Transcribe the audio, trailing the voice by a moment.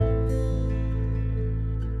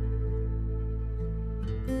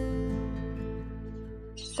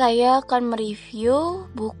Saya akan mereview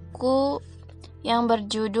buku yang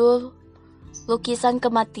berjudul Lukisan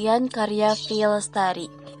Kematian karya BERCERITA3.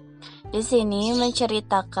 Di sini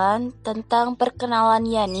menceritakan tentang perkenalan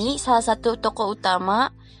Yani, salah satu tokoh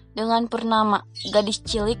utama, dengan Purnama, gadis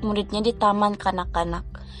cilik muridnya di taman kanak-kanak.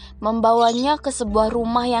 Membawanya ke sebuah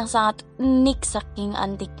rumah yang sangat unik saking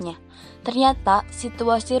antiknya. Ternyata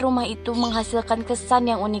situasi rumah itu menghasilkan kesan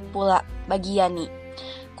yang unik pula bagi Yani.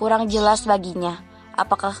 Kurang jelas baginya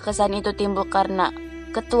apakah kesan itu timbul karena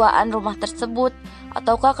ketuaan rumah tersebut,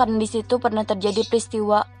 ataukah karena di situ pernah terjadi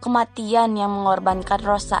peristiwa kematian yang mengorbankan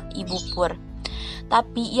Rosa, ibu Pur.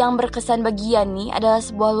 Tapi yang berkesan bagi Yani adalah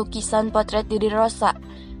sebuah lukisan potret diri Rosa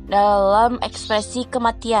dalam ekspresi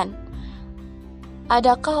kematian.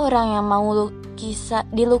 Adakah orang yang mau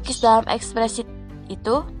dilukis dalam ekspresi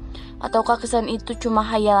itu? Ataukah kesan itu cuma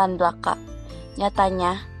hayalan belaka?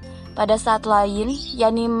 Nyatanya, pada saat lain,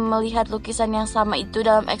 Yani melihat lukisan yang sama itu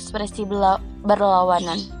dalam ekspresi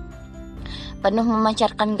berlawanan, penuh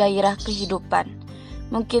memancarkan gairah kehidupan.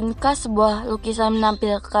 Mungkinkah sebuah lukisan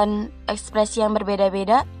menampilkan ekspresi yang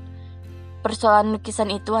berbeda-beda? Persoalan lukisan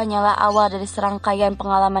itu hanyalah awal dari serangkaian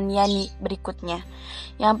pengalaman Yani berikutnya.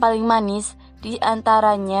 Yang paling manis di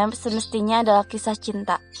antaranya semestinya adalah kisah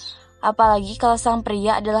cinta. Apalagi kalau sang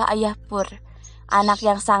pria adalah ayah Pur, anak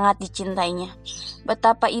yang sangat dicintainya.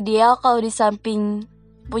 Betapa ideal kalau di samping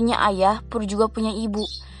punya ayah, Pur juga punya ibu.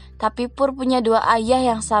 Tapi Pur punya dua ayah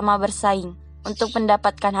yang sama bersaing untuk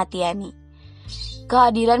mendapatkan hati Yani.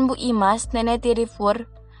 Kehadiran Bu Imas, nenek tiri Pur,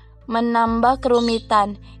 menambah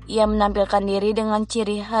kerumitan. Ia menampilkan diri dengan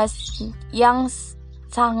ciri khas yang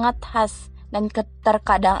sangat khas dan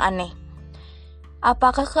terkadang aneh.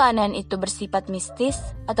 Apakah keanehan itu bersifat mistis,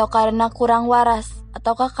 atau karena kurang waras,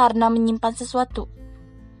 ataukah karena menyimpan sesuatu?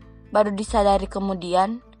 Baru disadari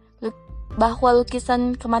kemudian bahwa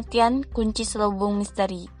lukisan kematian kunci selubung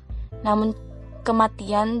misteri. Namun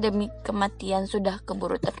kematian demi kematian sudah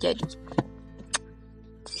keburu terjadi.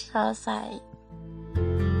 Selesai.